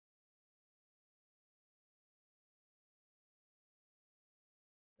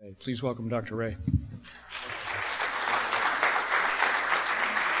Please welcome Dr. Ray.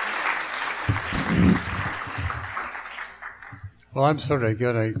 Well, I'm sort of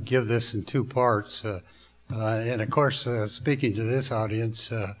going to give this in two parts. And of course, speaking to this audience,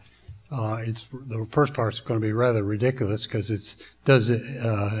 the first part's going to be rather ridiculous because does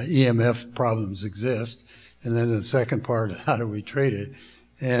EMF problems exist? And then the second part, how do we treat it?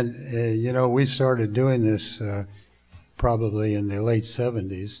 And, you know, we started doing this probably in the late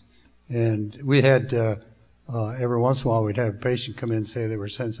 70s. And we had, every once in a while, we'd have a patient come in and say they were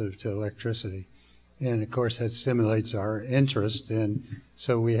sensitive to electricity. And, of course, that stimulates our interest. And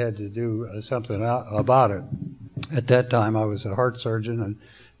so we had to do something about it. At that time, I was a heart surgeon and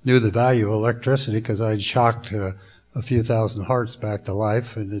knew the value of electricity because I'd shocked a few thousand hearts back to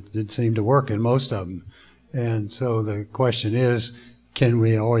life, and it did seem to work in most of them. And so the question is, can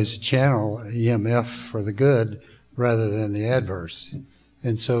we always channel EMF for the good rather than the adverse?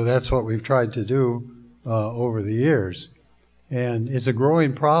 And so that's what we've tried to do over the years. And it's a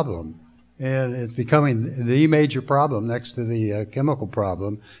growing problem. And it's becoming the major problem next to the chemical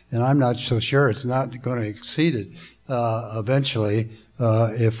problem. And I'm not so sure it's not going to exceed it eventually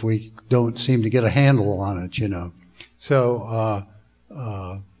if we don't seem to get a handle on it, you know. So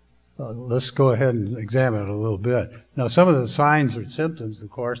let's go ahead and examine it a little bit. Now, some of the signs or symptoms, of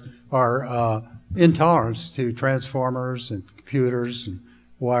course, are intolerance to transformers and computers and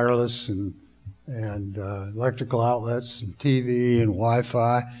wireless and electrical outlets and TV and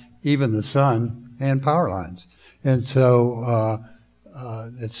Wi-Fi, even the sun and power lines. And so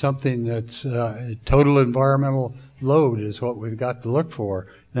it's something that's total environmental load is what we've got to look for.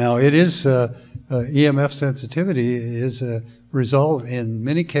 Now, it is EMF sensitivity is a result in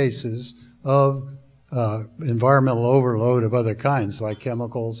many cases of environmental overload of other kinds, like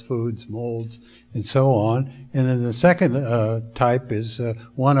chemicals, foods, molds, and so on. And then the second type is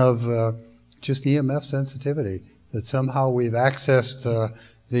one of just EMF sensitivity, that somehow we've accessed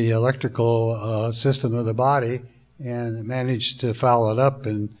the electrical system of the body and managed to foul it up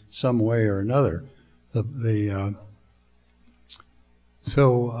in some way or another.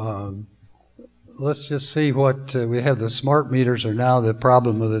 So let's just see what we have. The smart meters are now the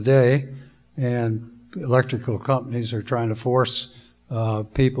problem of the day, and electrical companies are trying to force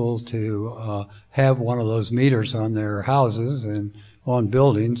people to have one of those meters on their houses and on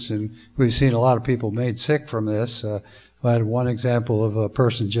buildings, and we've seen a lot of people made sick from this. I had one example of a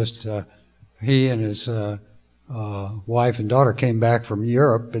person he and his wife and daughter came back from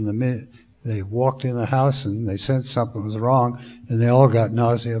Europe. They walked in the house and they sensed something was wrong, and they all got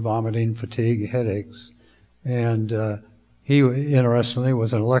nausea, vomiting, fatigue, headaches. And he, interestingly,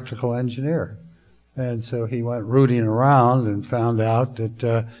 was an electrical engineer. And so he went rooting around and found out that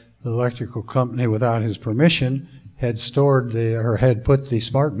the electrical company, without his permission, had had put the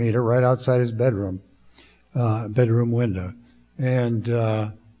smart meter right outside his bedroom window. And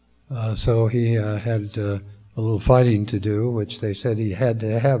so he had a little fighting to do, which they said he had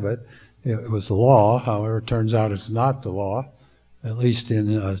to have it. It was the law. However, it turns out it's not the law, at least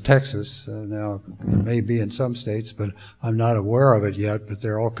in Texas. Now, it may be in some states, but I'm not aware of it yet. But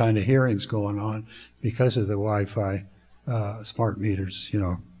there are all kind of hearings going on because of the Wi-Fi smart meters, you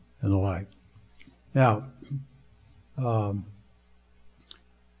know, and the like. Now,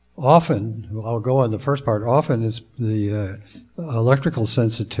 often, I'll go on the first part, often is the electrical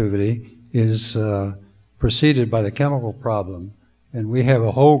sensitivity is preceded by the chemical problem. And we have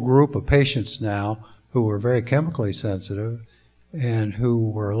a whole group of patients now who were very chemically sensitive and who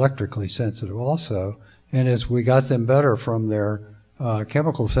were electrically sensitive also. And as we got them better from their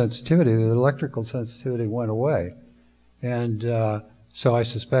chemical sensitivity, the electrical sensitivity went away. And so I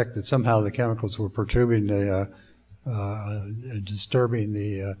suspect that somehow the chemicals were perturbing disturbing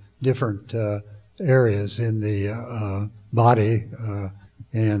the different areas in the body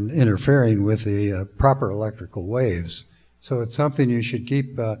and interfering with the proper electrical waves. So it's something you should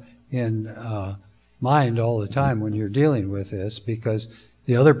keep in mind all the time when you're dealing with this, because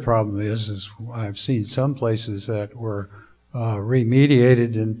the other problem is I've seen some places that were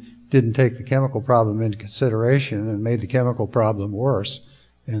remediated and didn't take the chemical problem into consideration and made the chemical problem worse,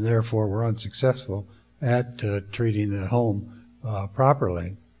 and therefore were unsuccessful at treating the home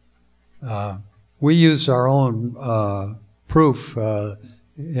properly. We used our own proof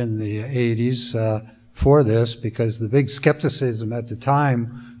in the 80s for this, because the big skepticism at the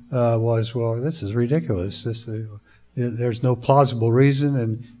time was, well, this is ridiculous. There's no plausible reason,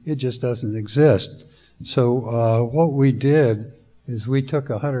 and it just doesn't exist. So what we did is we took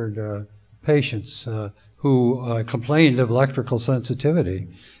 100 patients who complained of electrical sensitivity,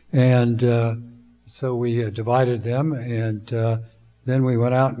 and so we divided them, and Then we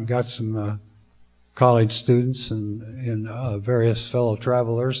went out and got some college students and various fellow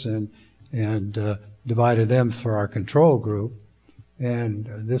travelers and divided them for our control group. And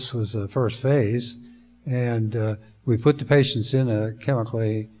this was the first phase. And we put the patients in a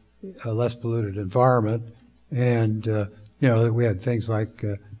chemically less polluted environment. And, we had things like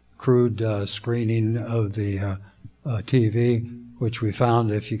crude screening of the TV, which we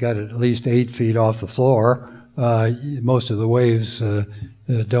found if you got at least 8 feet off the floor, most of the waves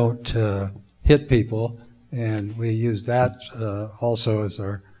don't hit people. And we used that also as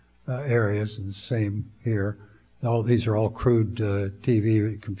our areas, and the same here. These are all crude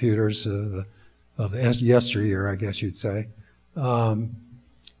TV computers of the yesteryear, I guess you'd say.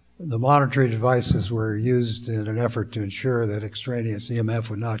 The monitoring devices were used in an effort to ensure that extraneous EMF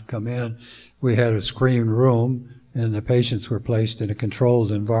would not come in. We had a screened room, and the patients were placed in a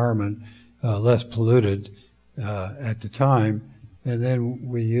controlled environment, less polluted at the time. And then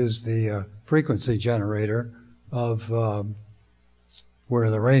we used the frequency generator of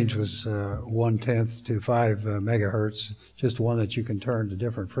where the range was 1/10 to 5 megahertz, just one that you can turn to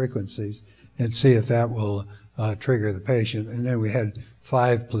different frequencies, and see if that will trigger the patient. And then we had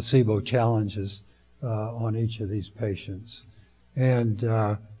 5 placebo challenges on each of these patients. And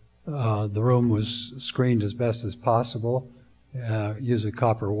the room was screened as best as possible, using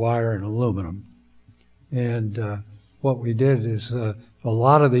copper wire and aluminum. And what we did is a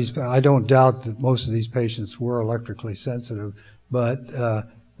lot of these, I don't doubt that most of these patients were electrically sensitive, but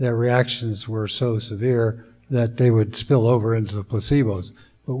their reactions were so severe that they would spill over into the placebos.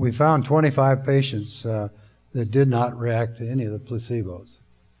 But we found 25 patients that did not react to any of the placebos.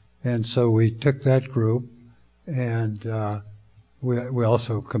 And so we took that group, and we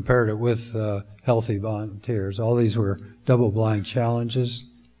also compared it with healthy volunteers. All these were double-blind challenges.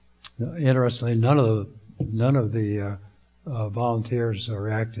 Interestingly, none of the volunteers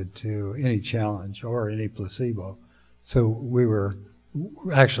reacted to any challenge or any placebo. So we were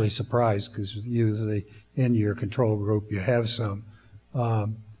actually surprised, because usually in your control group you have some.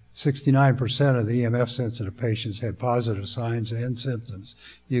 69% of the EMF-sensitive patients had positive signs and symptoms.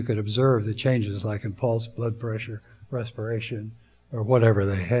 You could observe the changes like in pulse, blood pressure, respiration, or whatever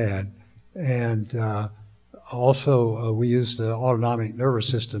they had. And also we used the autonomic nervous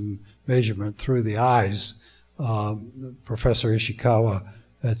system measurement through the eyes. Professor Ishikawa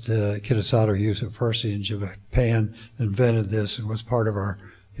at the Kitasato University in Japan invented this and was part of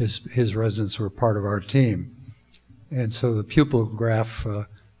his residents were part of our team. And so the pupil graph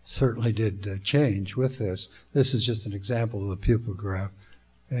certainly did change with this. This is just an example of the pupil graph.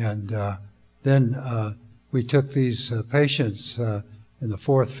 And then we took these patients in the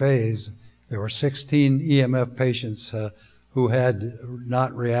 4th phase. There were 16 EMF patients who had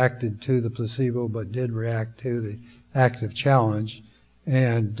not reacted to the placebo but did react to the active challenge.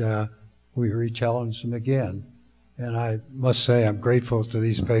 And we re-challenged them again. And I must say I'm grateful to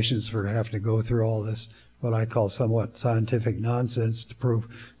these patients for having to go through all this, what I call somewhat scientific nonsense to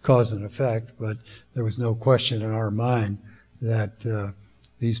prove cause and effect, but there was no question in our mind that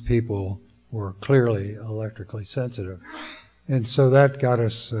these people were clearly electrically sensitive. And so that got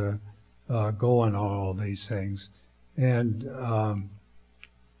us going on all these things. And the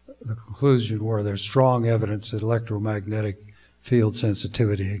conclusion were there's strong evidence that electromagnetic field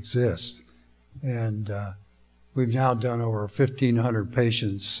sensitivity exists. And we've now done over 1,500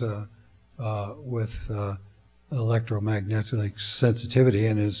 patients with electromagnetic sensitivity,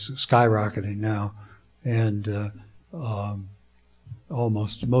 and is skyrocketing now. And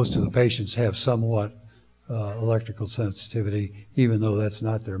most of the patients have somewhat electrical sensitivity, even though that's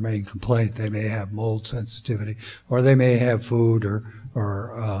not their main complaint. They may have mold sensitivity, or they may have food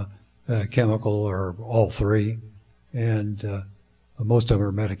or chemical, or all three. And most of them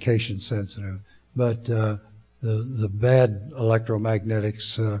are medication sensitive. But the bad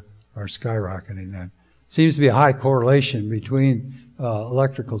electromagnetics are skyrocketing then. Seems to be a high correlation between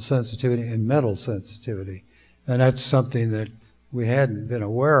electrical sensitivity and metal sensitivity. And that's something that we hadn't been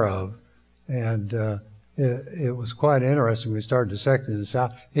aware of. And it was quite interesting. We started dissecting this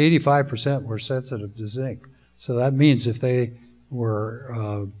out. 85% were sensitive to zinc. So that means if they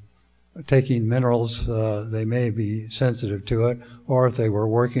were taking minerals, they may be sensitive to it, or if they were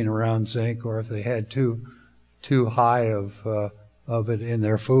working around zinc, or if they had too high of it in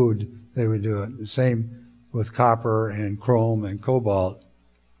their food, they would do it. The same with copper and chrome and cobalt.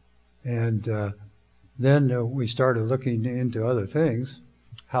 And then we started looking into other things.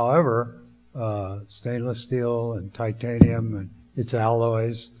 However, stainless steel and titanium and its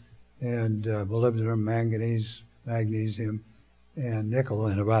alloys, and molybdenum, manganese, magnesium, and nickel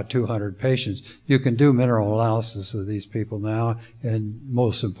in about 200 patients. You can do mineral analysis of these people now, and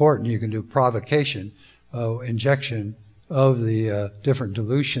most important, you can do provocation, injection of the different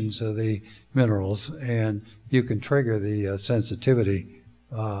dilutions of the minerals, and you can trigger the sensitivity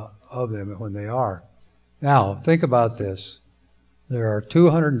of them when they are. Now, think about this. There are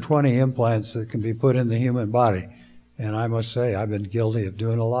 220 implants that can be put in the human body. And I must say, I've been guilty of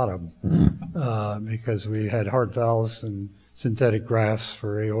doing a lot of them because we had heart valves and synthetic grafts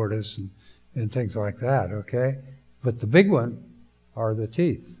for aortas and things like that, okay? But the big one are the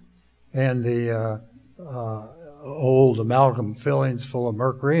teeth. And the old amalgam fillings full of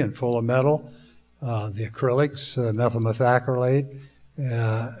mercury and full of metal, the acrylics, methyl methacrylate,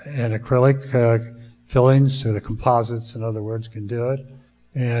 and acrylic fillings, so the composites, in other words, can do it.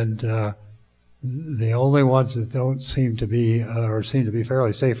 And the only ones that don't seem to be, or seem to be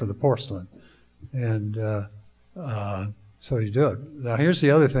fairly safe, are the porcelain. And so you do it. Now here's the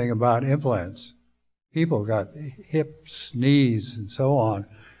other thing about implants. People got hips, knees, and so on.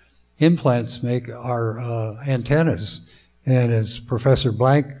 Implants make our antennas. And as Professor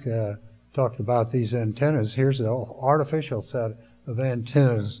Blank talked about these antennas, here's an artificial set of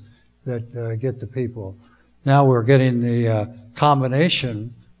antennas that get to people. Now we're getting the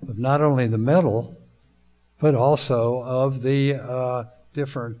combination of not only the metal, but also of the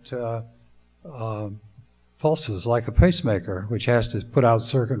different pulses, like a pacemaker, which has to put out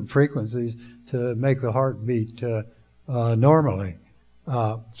certain frequencies to make the heart beat normally.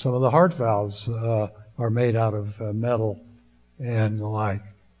 Some of the heart valves are made out of metal and the like.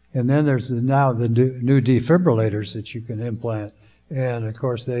 And then there's now the new defibrillators that you can implant. And of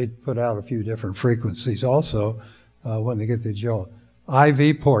course, they put out a few different frequencies also when they get the jolt.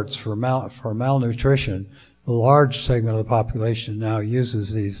 IV ports for malnutrition. A large segment of the population now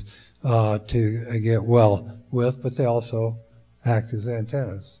uses these to get well with, but they also act as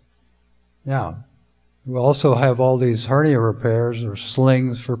antennas. Now, we also have all these hernia repairs or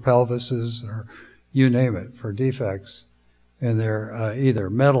slings for pelvises or you name it, for defects. And they're either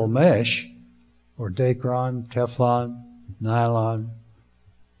metal mesh or Dacron, Teflon, nylon,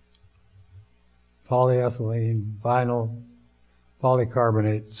 polyethylene, vinyl,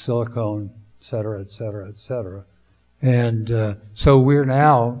 polycarbonate, silicone, et cetera, et cetera, et cetera. And so we're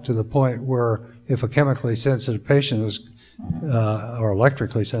now to the point where if a chemically sensitive patient is, or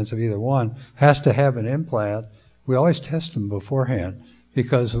electrically sensitive, either one, has to have an implant, we always test them beforehand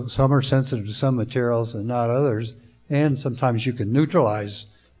because some are sensitive to some materials and not others, and sometimes you can neutralize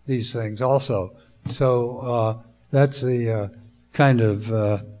these things also. So that's the kind of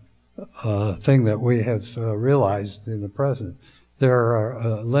thing that we have realized in the present. There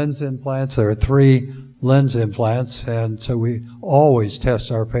are lens implants. There are 3 lens implants, and so we always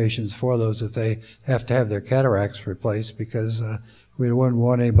test our patients for those if they have to have their cataracts replaced, because we wouldn't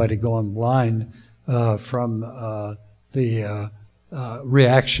want anybody going blind from the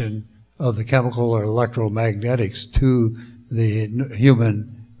reaction of the chemical or electromagnetics to the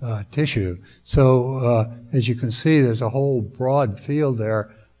human tissue. So as you can see, there's a whole broad field there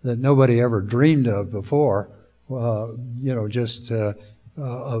that nobody ever dreamed of before. You know, just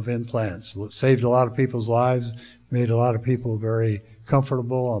of implants. Saved a lot of people's lives, made a lot of people very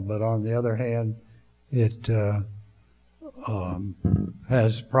comfortable, but on the other hand, it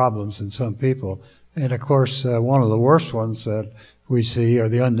has problems in some people. And of course, one of the worst ones that we see are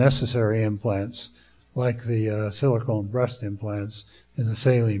the unnecessary implants, like the silicone breast implants and the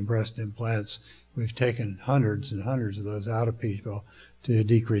saline breast implants. We've taken hundreds and hundreds of those out of people to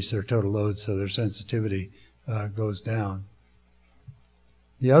decrease their total load so their sensitivity goes down.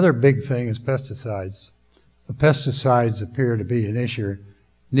 The other big thing is pesticides. The pesticides appear to be an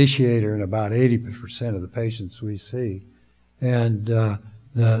initiator in about 80% of the patients we see. And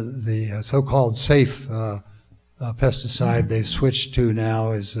the so-called safe pesticide they've switched to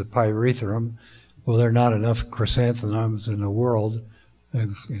now is the pyrethrum. Well, there are not enough chrysanthemums in the world,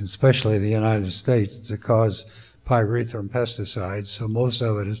 and especially the United States, to cause pyrethrum pesticides. So most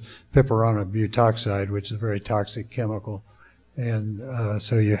of it is piperonate which is a very toxic chemical. And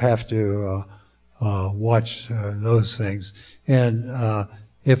so you have to watch those things. And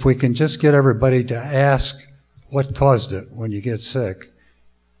if we can just get everybody to ask what caused it when you get sick,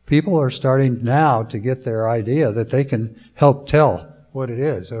 people are starting now to get their idea that they can help tell what it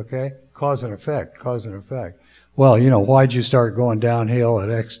is, okay? Cause and effect, cause and effect. Well, you know, why'd you start going downhill at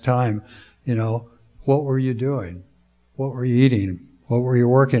X time? You know, what were you doing? What were you eating? What were you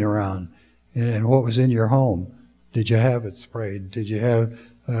working around? And what was in your home? Did you have it sprayed? Did you have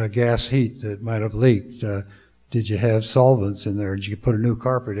gas heat that might have leaked? Did you have solvents in there? Did you put a new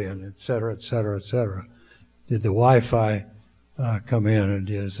carpet in, et cetera, et cetera, et cetera? Did the Wi-Fi come in, and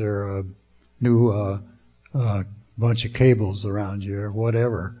is there a new bunch of cables around you or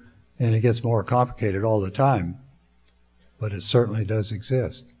whatever, and it gets more complicated all the time, but it certainly does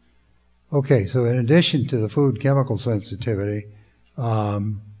exist. Okay, so in addition to the food chemical sensitivity,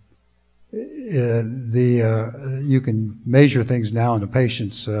 you can measure things now in the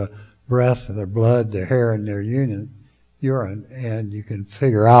patient's breath, their blood, their hair, and their urine, and you can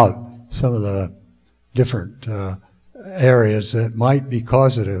figure out some of the different areas that might be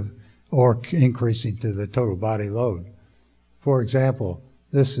causative or increasing to the total body load. For example,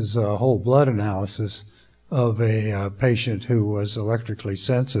 this is a whole blood analysis of a patient who was electrically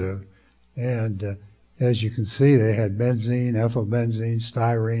sensitive, and as you can see, they had benzene, ethylbenzene,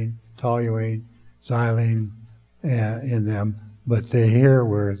 styrene, toluene, xylene in them, but here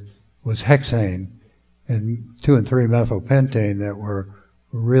was hexane and 2 and 3 methylpentane that were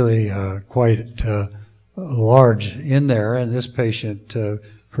really quite large in there, and this patient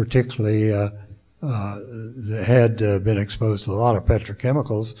particularly had been exposed to a lot of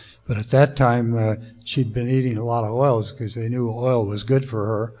petrochemicals, but at that time she'd been eating a lot of oils because they knew oil was good for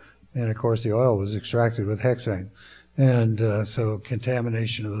her, and of course the oil was extracted with hexane. And so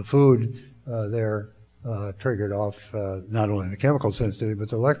contamination of the food there triggered off not only the chemical sensitivity but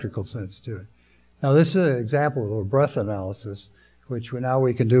the electrical sensitivity. Now this is an example of a breath analysis, which now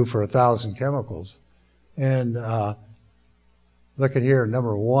we can do for 1,000 chemicals. And look at here,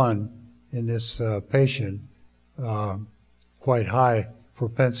 number 1 in this patient, quite high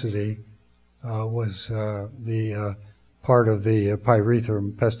propensity was the part of the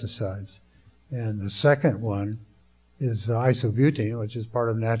pyrethrum pesticides. And the second one is isobutene, which is part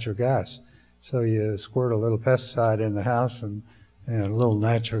of natural gas. So you squirt a little pesticide in the house and a little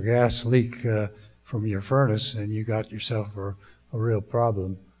natural gas leak from your furnace, and you got yourself a real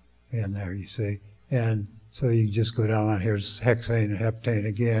problem in there, you see. And so you just go down on, here's hexane and heptane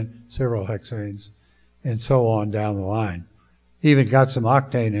again, several hexanes, and so on down the line. Even got some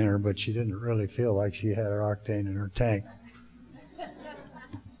octane in her, but she didn't really feel like she had her octane in her tank.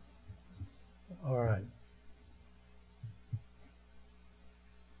 All right.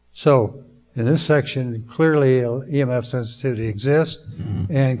 So in this section, clearly EMF sensitivity exists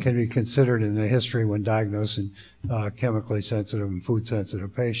and can be considered in the history when diagnosing chemically sensitive and food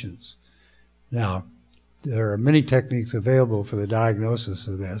sensitive patients. Now, there are many techniques available for the diagnosis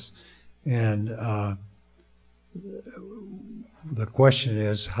of this, and the question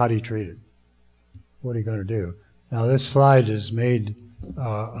is, how do you treat it? What are you going to do? Now, this slide is made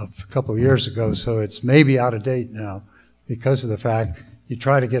a couple of years ago, so it's maybe out of date now because of the fact you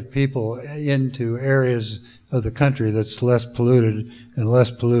try to get people into areas of the country that's less polluted and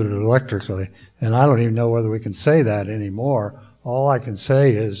less polluted electrically. And I don't even know whether we can say that anymore. All I can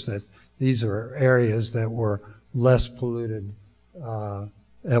say is that these are areas that were less polluted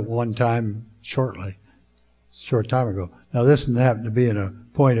at one time short time ago. Now this happened to be in a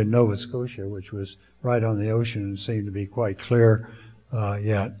point in Nova Scotia, which was right on the ocean and seemed to be quite clear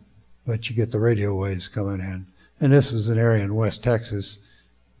yet, but you get the radio waves coming in. And this was an area in West Texas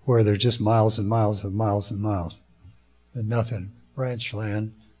where there's just miles and miles of miles and miles and nothing, ranch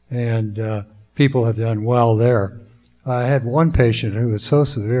land, and people have done well there. I had one patient who was so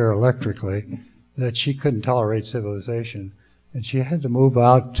severe electrically that she couldn't tolerate civilization, and she had to move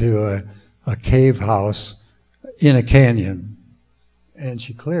out to a cave house in a canyon, and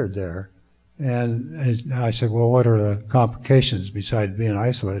she cleared there. And I said, well, what are the complications besides being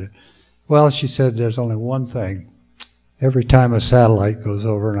isolated? Well, she said, there's only one thing. Every time a satellite goes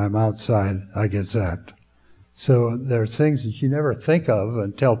over and I'm outside, I get zapped. So there are things that you never think of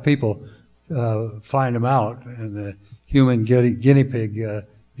until people find them out, and the human guinea pig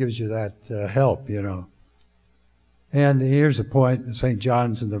gives you that help, you know. And here's a point in St.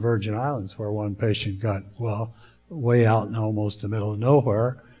 John's in the Virgin Islands where one patient got, well, way out in almost the middle of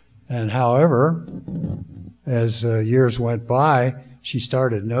nowhere. And however, as years went by, she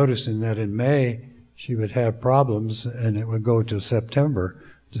started noticing that in May she would have problems and it would go to September.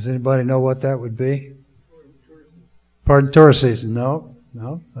 Does anybody know what that would be? Pardon, tourist season? No,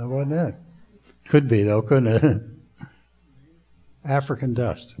 that wasn't it. Could be though, couldn't it? African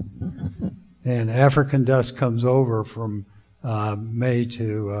dust. And African dust comes over from May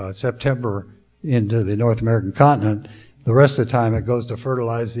to September into the North American continent. The rest of the time it goes to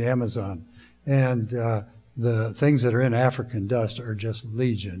fertilize the Amazon. And the things that are in African dust are just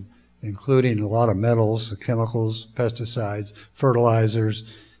legion, including a lot of metals, chemicals, pesticides, fertilizers,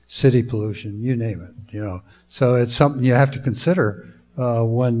 city pollution, you name it, you know. So it's something you have to consider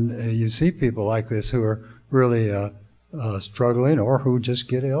when you see people like this who are really struggling or who just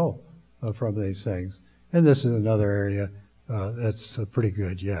get ill from these things. And this is another area that's pretty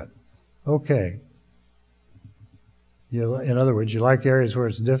good yet. Okay. In other words, you like areas where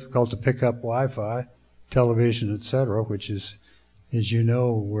it's difficult to pick up Wi-Fi, television, etc., which is, as you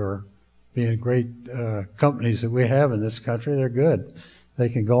know, we're being great companies that we have in this country. They're good. They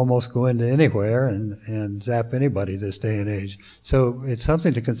can almost go into anywhere and zap anybody this day and age. So it's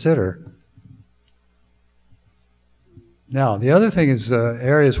something to consider. Now, the other thing is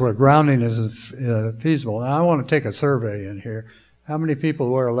areas where grounding is feasible. Now, I want to take a survey in here. How many people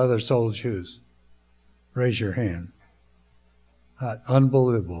wear leather-soled shoes? Raise your hand.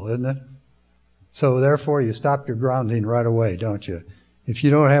 Unbelievable, isn't it? So therefore, you stop your grounding right away, don't you? If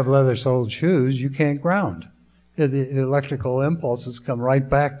you don't have leather-soled shoes, you can't ground. The electrical impulses come right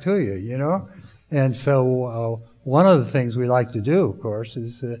back to you, you know? And so one of the things we like to do, of course,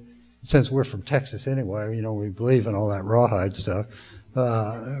 is since we're from Texas anyway, you know, we believe in all that rawhide stuff,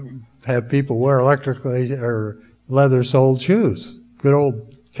 have people wear electrically or leather-soled shoes, good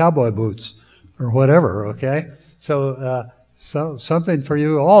old cowboy boots or whatever, okay? So something for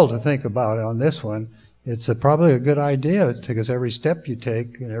you all to think about on this one. It's probably a good idea because every step you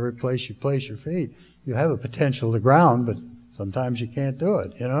take and every place you place your feet, you have a potential to ground, but sometimes you can't do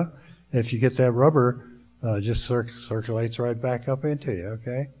it, you know? If you get that rubber, just circulates right back up into you,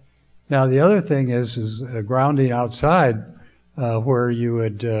 okay? Now, the other thing is grounding outside where you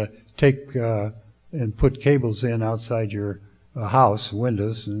would take and put cables in outside your house,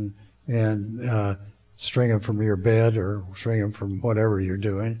 windows, and string them from your bed or string them from whatever you're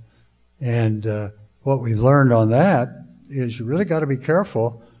doing. And what we've learned on that is you really got to be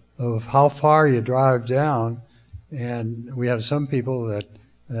careful of how far you drive down. And we have some people that,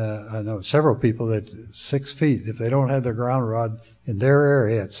 I know several people that 6 feet, if they don't have their ground rod in their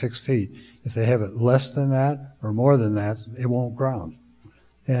area at 6 feet, if they have it less than that or more than that, it won't ground.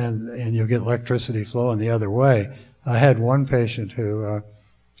 And you'll get electricity flowing the other way. I had one patient who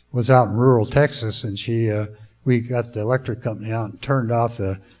was out in rural Texas, and we got the electric company out and turned off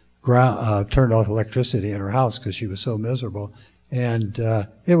the turned off electricity in her house because she was so miserable. And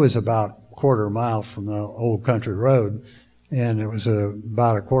it was about a quarter mile from the old country road, and it was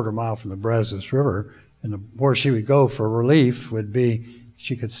about a quarter mile from the Brazos River. And where she would go for relief would be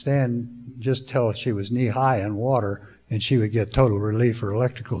she could stand just till she was knee high in water, and she would get total relief for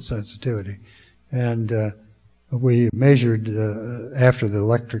electrical sensitivity. And we measured after the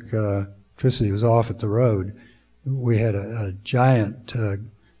electricity was off at the road. We had a giant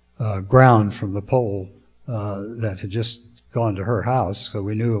ground from the pole that had just gone to her house, so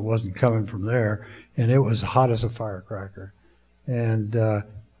we knew it wasn't coming from there, and it was hot as a firecracker. And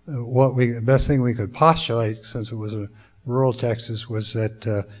the best thing we could postulate, since it was a rural Texas, was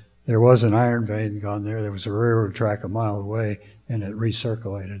that there was an iron vein gone there. There was a railroad track a mile away, and it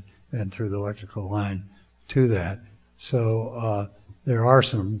recirculated and through the electrical line to that. So there are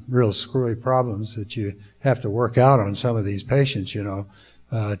some real screwy problems that you have to work out on some of these patients, you know,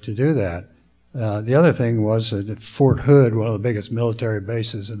 to do that. The other thing was that Fort Hood, one of the biggest military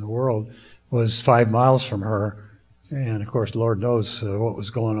bases in the world, was 5 miles from her. And, of course, Lord knows what was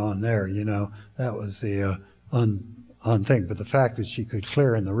going on there, you know. That was the thing. But the fact that she could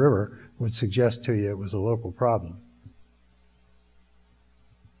clear in the river would suggest to you it was a local problem.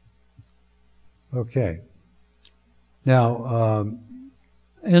 Okay. Now,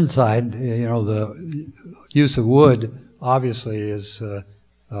 inside, you know, the use of wood obviously is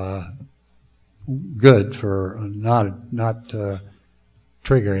good for not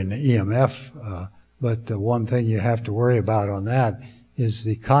triggering the EMF, but the one thing you have to worry about on that is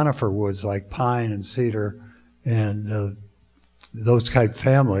the conifer woods like pine and cedar and those type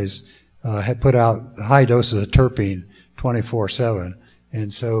families have put out high doses of terpene 24/7,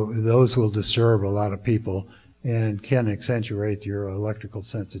 and so those will disturb a lot of people and can accentuate your electrical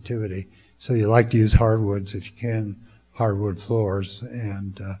sensitivity. So you like to use hardwoods if you can, hardwood floors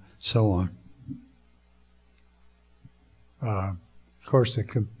and so on. Of course, the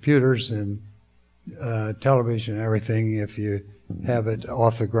computers and television and everything, if you have it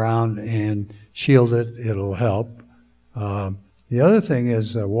off the ground and shield it, it'll help. The other thing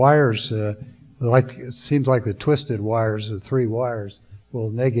is wires, like it seems like the twisted wires, the 3 wires, will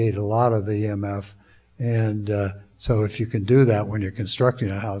negate a lot of the EMF. And so if you can do that when you're constructing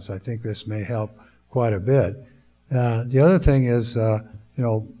a house, I think this may help quite a bit. The other thing is, you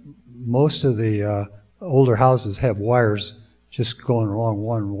know, most of the older houses have wires just going along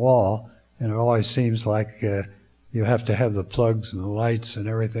one wall, and it always seems like you have to have the plugs and the lights and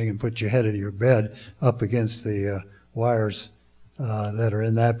everything and put your head of your bed up against the wires that are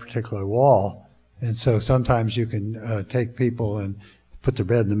in that particular wall. And so sometimes you can take people and put their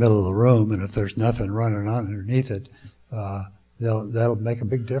bed in the middle of the room, and if there's nothing running underneath it, that'll make a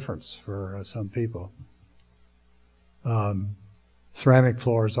big difference for some people. Ceramic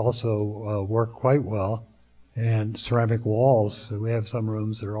floors also work quite well, and ceramic walls. We have some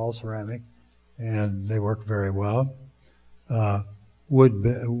rooms that are all ceramic, and they work very well.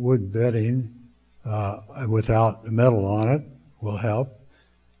 Wood bedding without metal on it will help.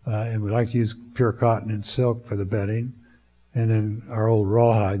 And we like to use pure cotton and silk for the bedding. And then our old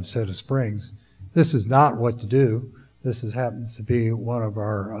rawhide set of springs. This is not what to do. This happens to be one of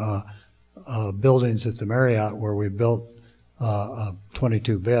our buildings at the Marriott where we built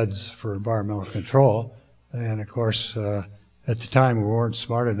 22 beds for environmental control. And of course, at the time we weren't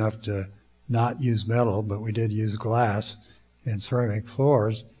smart enough to not use metal, but we did use glass and ceramic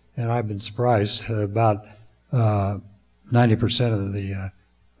floors. And I've been surprised about 90% of the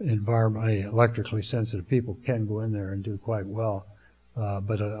environmentally electrically sensitive people can go in there and do quite well,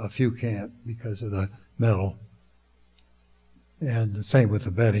 but a few can't because of the metal. And the same with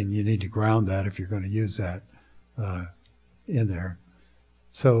the bedding. You need to ground that if you're going to use that in there.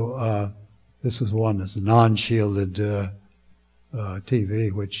 So this is one that's a non-shielded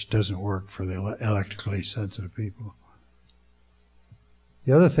TV, which doesn't work for the electrically sensitive people.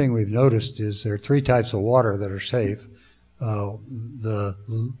 The other thing we've noticed is there are 3 types of water that are safe. The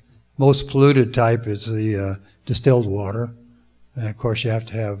most polluted type is the distilled water. And of course you have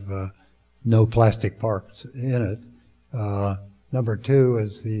to have no plastic parts in it. Number 2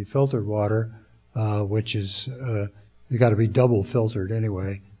 is the filtered water, which is, you got to be double filtered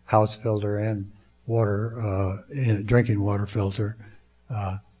anyway, house filter and water, drinking water filter.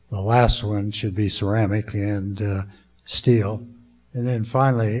 The last one should be ceramic and steel. And then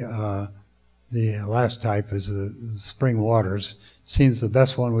finally, the last type is the spring waters. Seems the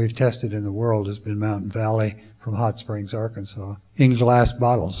best one we've tested in the world has been Mountain Valley from Hot Springs, Arkansas, in glass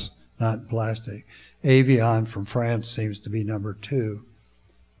bottles, not plastic. Evian from France seems to be number 2.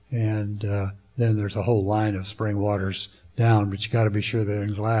 And then there's a whole line of spring waters down, but you got to be sure they're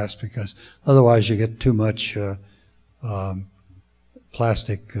in glass because otherwise you get too much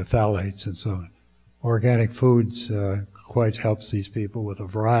plastic phthalates and so on. Organic foods quite helps these people with a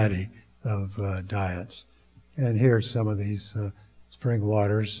variety of diets. And here's some of these spring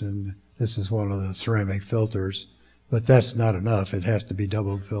waters, and this is one of the ceramic filters, but that's not enough. It has to be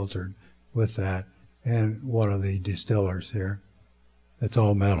double filtered with that. And one of the distillers here. It's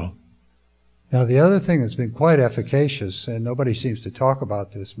all metal. Now the other thing that's been quite efficacious, and nobody seems to talk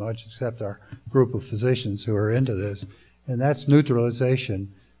about this much except our group of physicians who are into this, and that's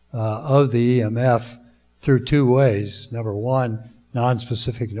neutralization of the EMF through 2 ways. Number 1,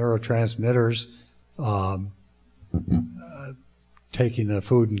 non-specific neurotransmitters, taking the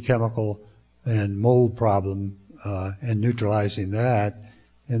food and chemical and mold problem and neutralizing that,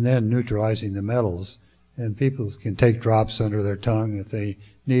 and then neutralizing the metals. And people can take drops under their tongue if they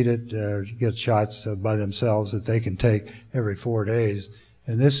need it, or get shots by themselves that they can take every 4 days.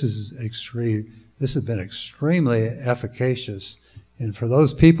 And this is this has been extremely efficacious. And for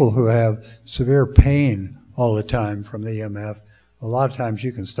those people who have severe pain all the time from the EMF, a lot of times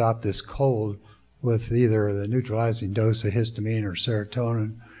you can stop this cold with either the neutralizing dose of histamine or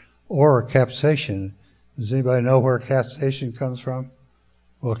serotonin or capsaicin. Does anybody know where capsaicin comes from?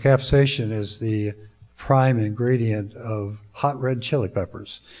 Well, capsaicin is the prime ingredient of hot red chili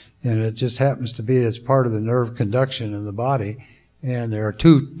peppers. And it just happens to be it's part of the nerve conduction in the body. And there are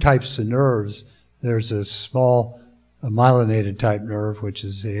 2 types of nerves. There's a small myelinated type nerve, which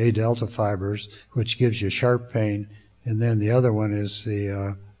is the A delta fibers, which gives you sharp pain. And then the other one is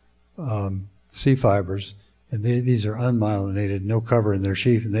the C fibers. And these are unmyelinated, no cover in their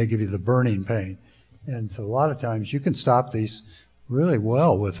sheath, and they give you the burning pain. And so a lot of times you can stop these really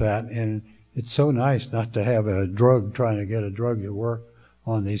well with that. And it's so nice not to have a drug, trying to get a drug to work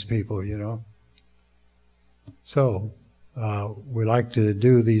on these people, you know. So we like to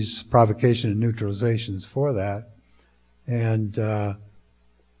do these provocation and neutralizations for that. And the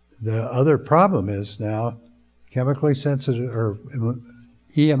other problem is now chemically sensitive or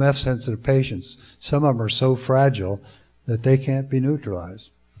EMF sensitive patients, some of them are so fragile that they can't be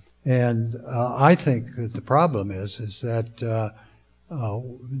neutralized. And I think that the problem is that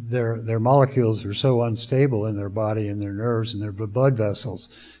their molecules are so unstable in their body and their nerves and their blood vessels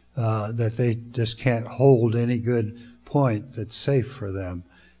that they just can't hold any good point that's safe for them.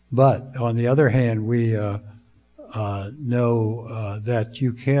 But on the other hand, we know that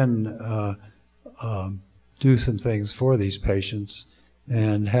you can do some things for these patients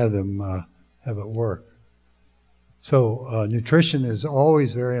and have them have it work. So nutrition is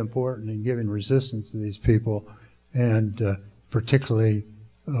always very important in giving resistance to these people, and particularly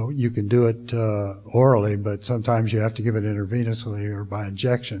you can do it orally, but sometimes you have to give it intravenously or by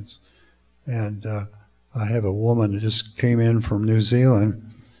injections. And I have a woman that just came in from New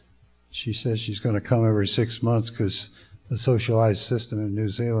Zealand. She says she's going to come every 6 months because the socialized system in New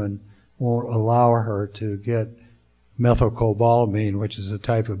Zealand won't allow her to get methylcobalamin, which is a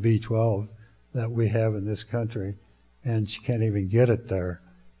type of B12 that we have in this country, and she can't even get it there.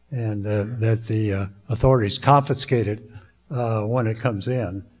 And that the authorities confiscate it when it comes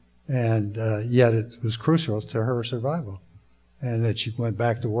in, and yet it was crucial to her survival. And that she went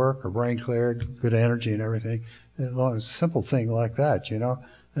back to work, her brain cleared, good energy and everything. A simple thing like that, you know.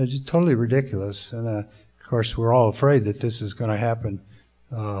 It's just totally ridiculous. And of course, we're all afraid that this is going to happen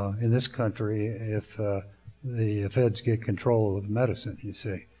in this country if the feds get control of medicine, you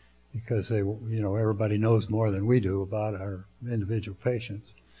see, because they, you know, everybody knows more than we do about our individual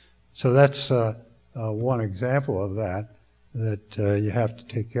patients. So that's one example of that you have to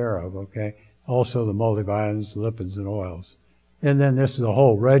take care of, okay? Also the multivitamins, lipids, and oils. And then this is a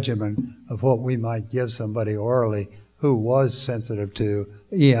whole regimen of what we might give somebody orally who was sensitive to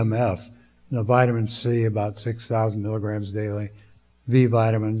EMF. The vitamin C, about 6,000 milligrams daily. V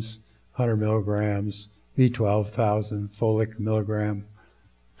vitamins, 100 milligrams. B12, 1,000. Folic milligram,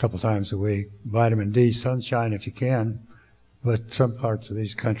 a couple times a week. Vitamin D, sunshine if you can. But some parts of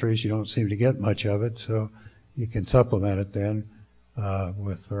these countries you don't seem to get much of it, so you can supplement it then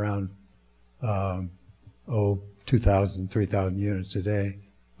with around 2,000, 3,000 units a day.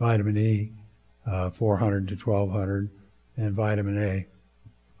 Vitamin E, 400 to 1,200, and vitamin A.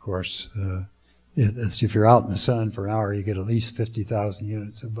 Of course, if you're out in the sun for an hour, you get at least 50,000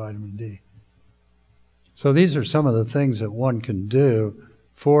 units of vitamin D. So these are some of the things that one can do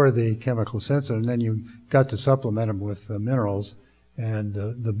for the chemical sensitive, and then you've got to supplement them with minerals. And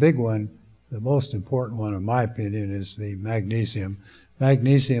the big one, the most important one in my opinion, is the magnesium.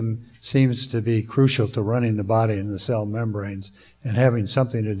 Magnesium seems to be crucial to running the body and the cell membranes and having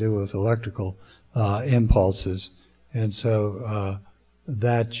something to do with electrical impulses. And so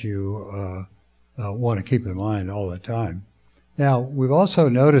that you want to keep in mind all the time. Now, we've also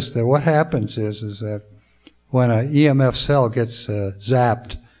noticed that what happens is that when an EMF cell gets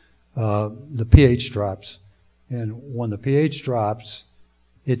zapped, the pH drops. And when the pH drops,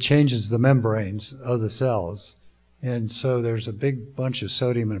 it changes the membranes of the cells. And so there's a big bunch of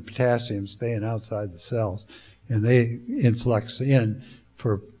sodium and potassium staying outside the cells, and they influx in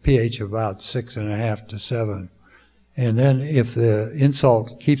for pH of about 6.5 to 7. And then if the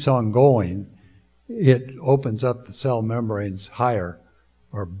insult keeps on going, it opens up the cell membranes higher,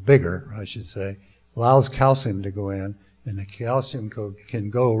 or bigger, I should say, allows calcium to go in, and the calcium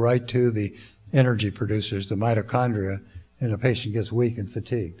can go right to the energy producers, the mitochondria, and the patient gets weak and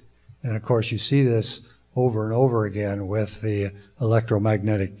fatigued. And of course, you see this over and over again with the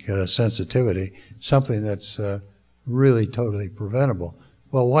electromagnetic sensitivity, something that's really totally preventable.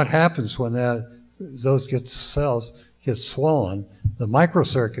 Well, what happens when those cells get swollen? The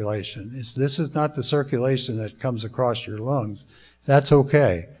microcirculation, this is not the circulation that comes across your lungs. That's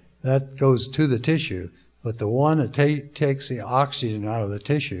okay. That goes to the tissue. But the one that takes the oxygen out of the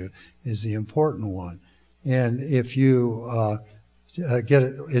tissue is the important one. And if you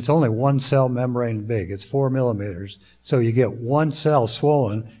it's only one cell membrane big. It's 4 millimeters. So you get one cell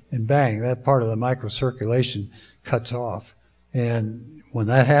swollen, and bang, that part of the microcirculation cuts off. And when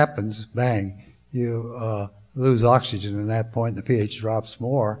that happens, bang, you lose oxygen at that point. The pH drops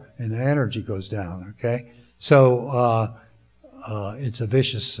more, and the energy goes down. Okay, so it's a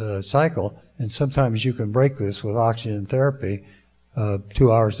vicious cycle, and sometimes you can break this with oxygen therapy,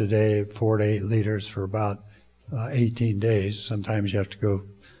 2 hours a day, 4 to 8 liters for about 18 days. Sometimes you have to go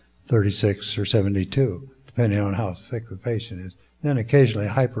 36 or 72, depending on how sick the patient is. Then occasionally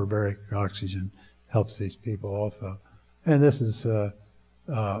hyperbaric oxygen helps these people also. And this is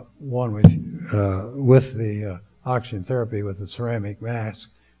one with the oxygen therapy with the ceramic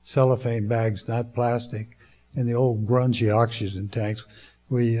mask, cellophane bags, not plastic, and the old grungy oxygen tanks.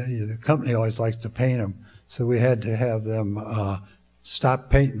 The company always likes to paint them, so we had to have them stop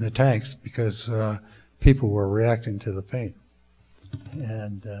painting the tanks because people were reacting to the paint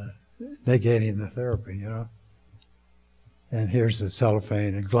and negating the therapy, you know. And here's the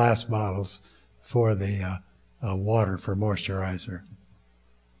cellophane and glass bottles for the water for moisturizer.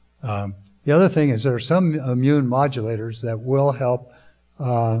 The other thing is there are some immune modulators that will help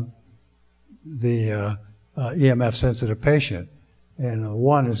the EMF sensitive patient, and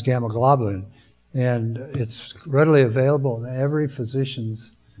one is gamma globulin, and it's readily available in every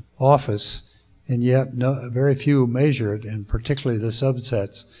physician's office, and yet very few measure it, and particularly the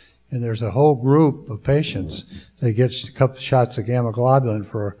subsets. And there's a whole group of patients that get a couple shots of gamma globulin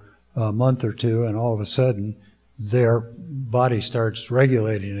for a month or two, and all of a sudden their body starts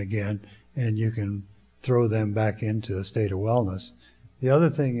regulating again, and you can throw them back into a state of wellness. The other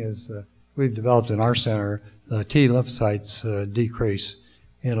thing is we've developed in our center T lymphocytes decrease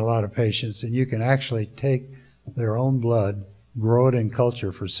in a lot of patients, and you can actually take their own blood, grow it in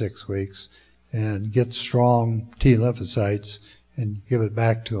culture for 6 weeks, and get strong T lymphocytes and give it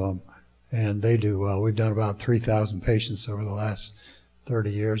back to them, and they do well. We've done about 3,000 patients over the last 30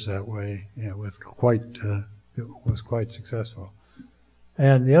 years that way, and with it was quite successful.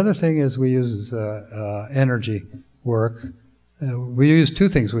 And the other thing is we use energy work. We use two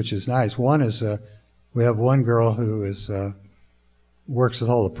things, which is nice. One is we have one girl who is works with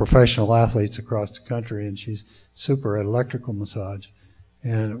all the professional athletes across the country, and she's super at electrical massage.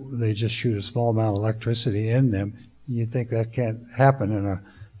 And they just shoot a small amount of electricity in them. You think that can't happen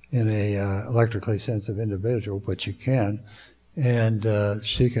in a electrically sensitive individual, but you can. And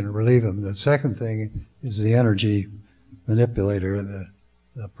she can relieve them. The second thing is the energy manipulator,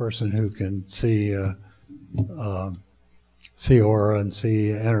 the person who can see aura and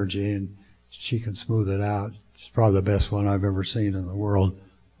see energy, and she can smooth it out. She's probably the best one I've ever seen in the world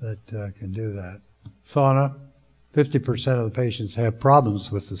that can do that. Sauna, 50% of the patients have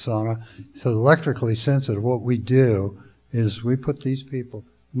problems with the sauna. So electrically sensitive, what we do is we put these people,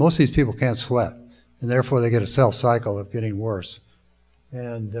 most of these people can't sweat, and therefore they get a cell cycle of getting worse.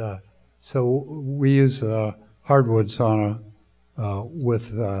 And so we use hardwood sauna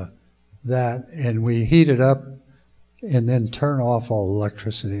with that, and we heat it up and then turn off all the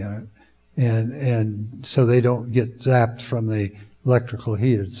electricity in it. And so they don't get zapped from the electrical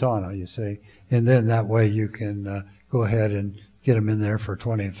heated sauna, you see. And then that way you can go ahead and get them in there for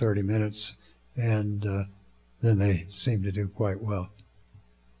 20 and 30 minutes, and then they seem to do quite well.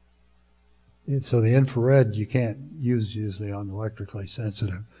 And so the infrared you can't use usually on electrically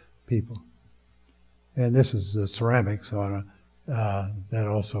sensitive people. And this is the ceramic sauna. That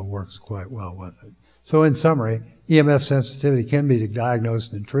also works quite well with it. So in summary, EMF sensitivity can be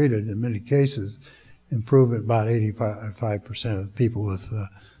diagnosed and treated in many cases, improve about 85% of the people with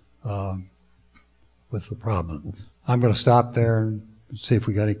the problem. I'm going to stop there and see if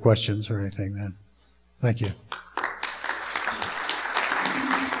we got any questions or anything then. Thank you.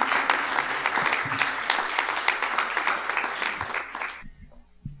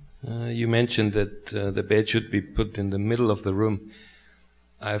 You mentioned that the bed should be put in the middle of the room.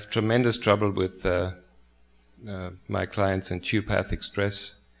 I have tremendous trouble with my clients in geopathic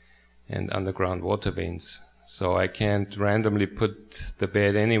stress and underground water veins. So I can't randomly put the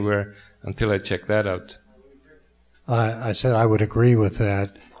bed anywhere until I check that out. I said I would agree with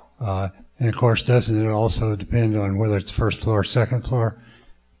that. And of course, doesn't it also depend on whether it's first floor or second floor?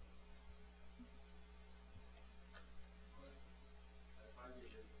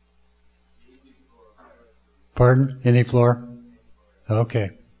 Pardon? Any floor?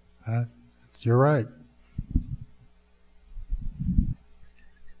 Okay. You're right.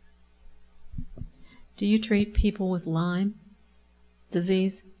 Do you treat people with Lyme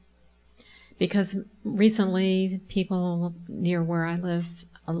disease? Because recently, people near where I live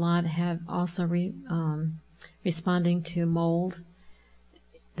a lot have also responding to mold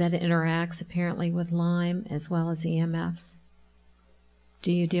that interacts apparently with Lyme as well as EMFs.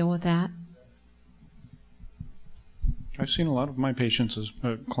 Do you deal with that? I've seen a lot of my patients as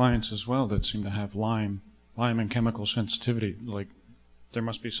clients as well that seem to have Lyme and chemical sensitivity. Like there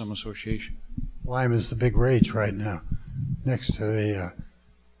must be some association. Lyme is the big rage right now, next to the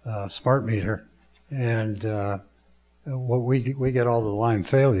smart meter, and what we get all the Lyme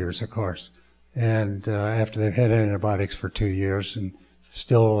failures, of course, and after they've had antibiotics for 2 years and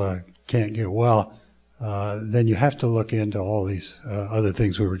still can't get well, then you have to look into all these other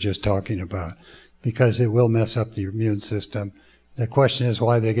things we were just talking about, because it will mess up the immune system. The question is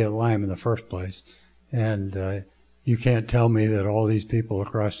why they get Lyme in the first place. And you can't tell me that all these people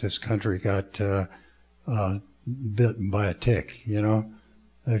across this country got bitten by a tick, you know.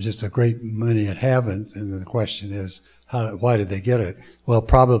 There's just a great many that haven't, and the question is, why did they get it? Well,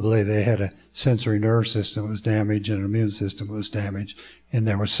 probably they had a sensory nerve system that was damaged and an immune system that was damaged, and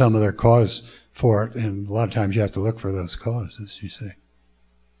there was some other cause for it, and a lot of times you have to look for those causes, you see.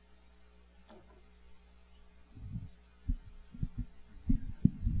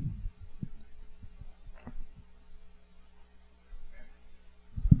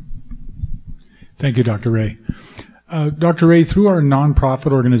 Thank you, Dr. Ray. Dr. Ray, through our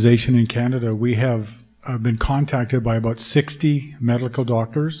nonprofit organization in Canada, we have been contacted by about 60 medical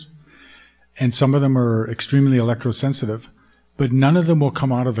doctors, and some of them are extremely electrosensitive. but none of them will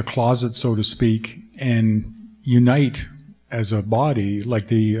come out of the closet, so to speak, and unite as a body like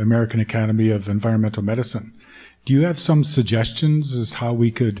the American Academy of Environmental Medicine. Do you have some suggestions as to how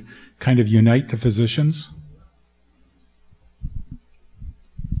we could kind of unite the physicians?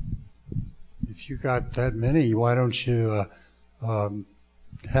 If you got that many, why don't you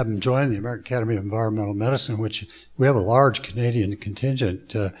have them join the American Academy of Environmental Medicine, which we have a large Canadian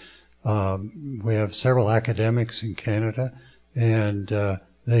contingent. We have several academics in Canada, and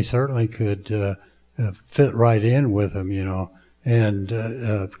they certainly could fit right in with them, you know, and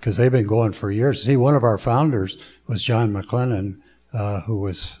because they've been going for years. See, one of our founders was John McLennan, who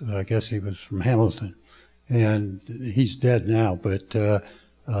was, I guess he was from Hamilton, and he's dead now, but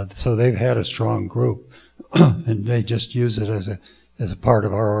so they've had a strong group, and they just use it as a part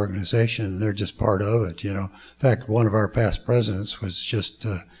of our organization. They're just part of it, you know. In fact, one of our past presidents was just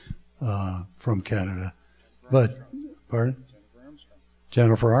from Canada. But, pardon?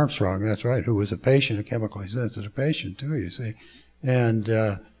 Jennifer Armstrong, that's right, who was a patient, a chemically sensitive patient too, you see. And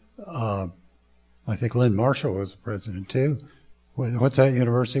I think Lynn Marshall was the president too. What's that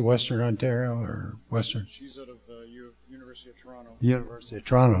university, Western Ontario or Western? She's out of University of Toronto. University of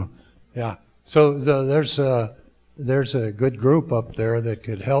Toronto, yeah. So there's a good group up there that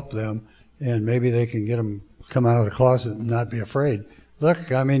could help them, and maybe they can get them come out of the closet and not be afraid.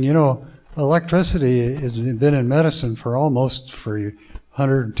 Look, I mean, you know, electricity has been in medicine for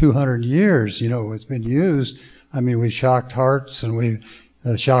 100, 200 years. You know, it's been used. I mean, we've shocked hearts and we've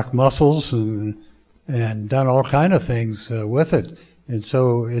shocked muscles and done all kind of things with it. And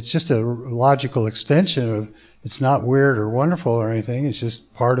so it's just a logical extension of, it's not weird or wonderful or anything. It's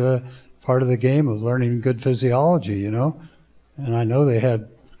just part of the game of learning good physiology, you know. And I know they had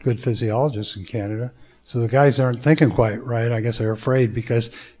good physiologists in Canada. So the guys aren't thinking quite right. I guess they're afraid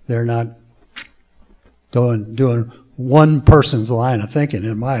because they're not doing one person's line of thinking,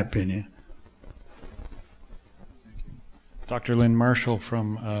 in my opinion. Dr. Lynn Marshall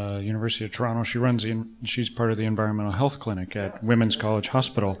from University of Toronto. She's part of the Environmental Health Clinic at Women's College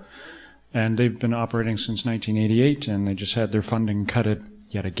Hospital. And they've been operating since 1988, and they just had their funding cut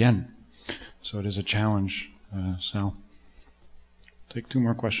yet again. So it is a challenge, Sal. Take two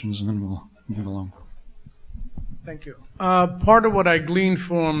more questions and then we'll move along. Thank you. Part of what I gleaned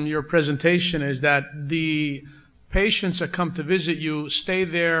from your presentation is that the patients that come to visit you stay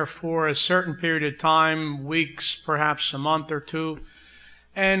there for a certain period of time, weeks, perhaps a month or two,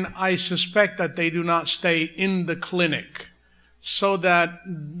 and I suspect that they do not stay in the clinic. So that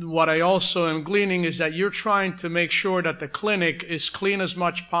what I also am gleaning is that you're trying to make sure that the clinic is clean as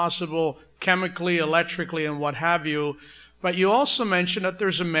much possible, chemically, electrically, and what have you. But you also mentioned that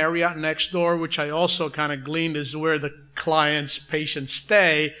there's a Marriott next door, which I also kind of gleaned is where the clients, patients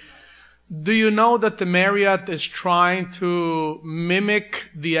stay. Do you know that the Marriott is trying to mimic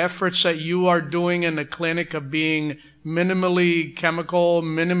the efforts that you are doing in the clinic of being minimally chemical,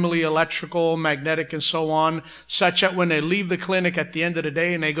 minimally electrical, magnetic, and so on, such that when they leave the clinic at the end of the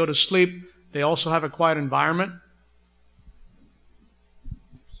day and they go to sleep, they also have a quiet environment?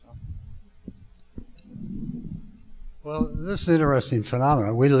 Well, this is an interesting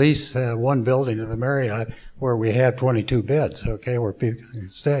phenomenon. We lease one building to the Marriott where we have 22 beds, okay, where people can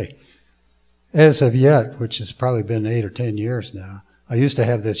stay. As of yet, which has probably been 8 or 10 years now, I used to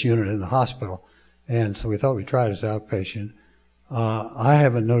have this unit in the hospital, and so we thought we'd try it as outpatient. I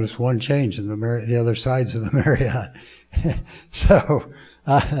haven't noticed one change in the other sides of the Marriott. So,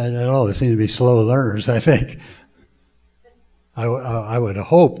 I don't know, they seem to be slow learners, I think. I would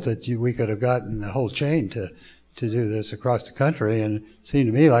hope that we could have gotten the whole chain to do this across the country, and it seemed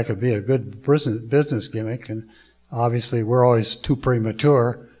to me like it'd be a good business gimmick, and obviously we're always too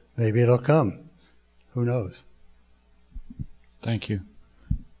premature. Maybe it'll come. Who knows? Thank you.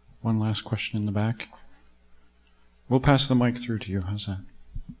 One last question in the back. We'll pass the mic through to you. How's that?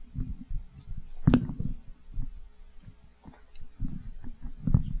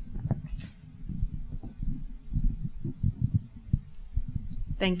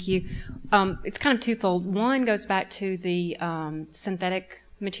 Thank you. It's kind of twofold. One goes back to the synthetic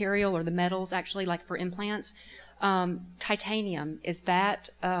material or the metals, actually, like for implants. Titanium, is that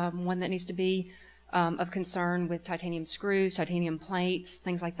one that needs to be of concern with titanium screws, titanium plates,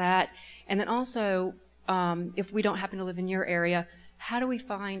 things like that? And then also, if we don't happen to live in your area, how do we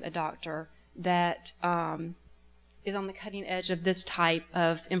find a doctor that is on the cutting edge of this type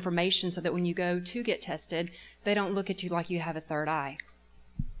of information so that when you go to get tested, they don't look at you like you have a third eye,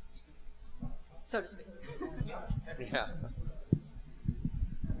 so to speak? Yeah.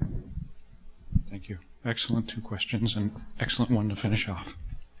 Thank you. Excellent two questions and excellent one to finish off.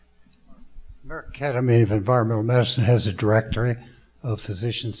 American Academy of Environmental Medicine has a directory of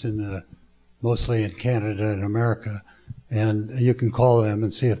physicians mostly in Canada and America, and you can call them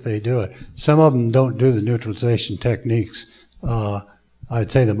and see if they do it. Some of them don't do the neutralization techniques.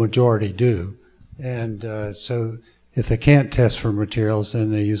 I'd say the majority do. And so if they can't test for materials,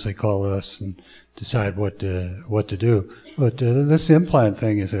 then they usually call us and decide what to do. But this implant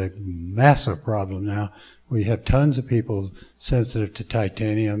thing is a massive problem now. We have tons of people sensitive to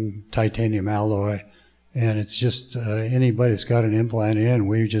titanium alloy, and it's just anybody that's got an implant in,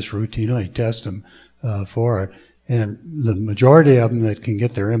 we just routinely test them for it. And the majority of them that can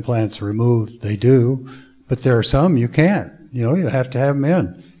get their implants removed, they do, but there are some you can't. You know, you have to have them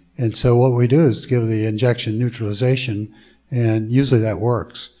in. And so what we do is give the injection neutralization, and usually that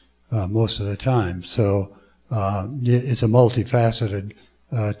works most of the time. So it's a multifaceted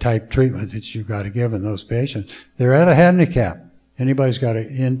type treatment that you've got to give in those patients. They're at a handicap. Anybody's got an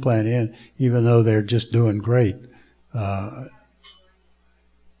implant in, even though they're just doing great. Well,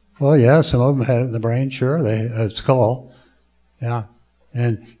 yeah, some of them had it in the brain, sure, skull, yeah.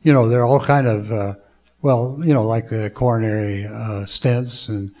 And, you know, they're all kind of, well, you know, like the coronary stents,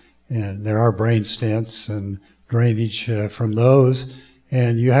 and there are brain stents and drainage from those.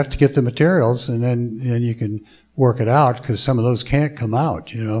 And you have to get the materials, and then you can work it out, because some of those can't come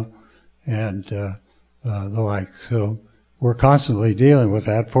out, you know, and the like. So we're constantly dealing with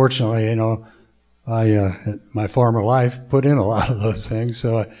that. Fortunately, you know, I, my former life, put in a lot of those things,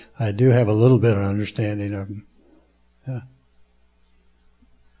 so I do have a little bit of understanding of them. Yeah.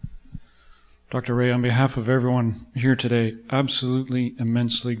 Dr. Ray, on behalf of everyone here today, absolutely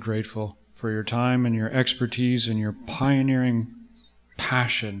immensely grateful for your time and your expertise and your pioneering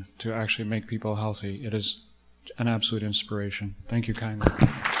passion to actually make people healthy. It is an absolute inspiration. Thank you kindly.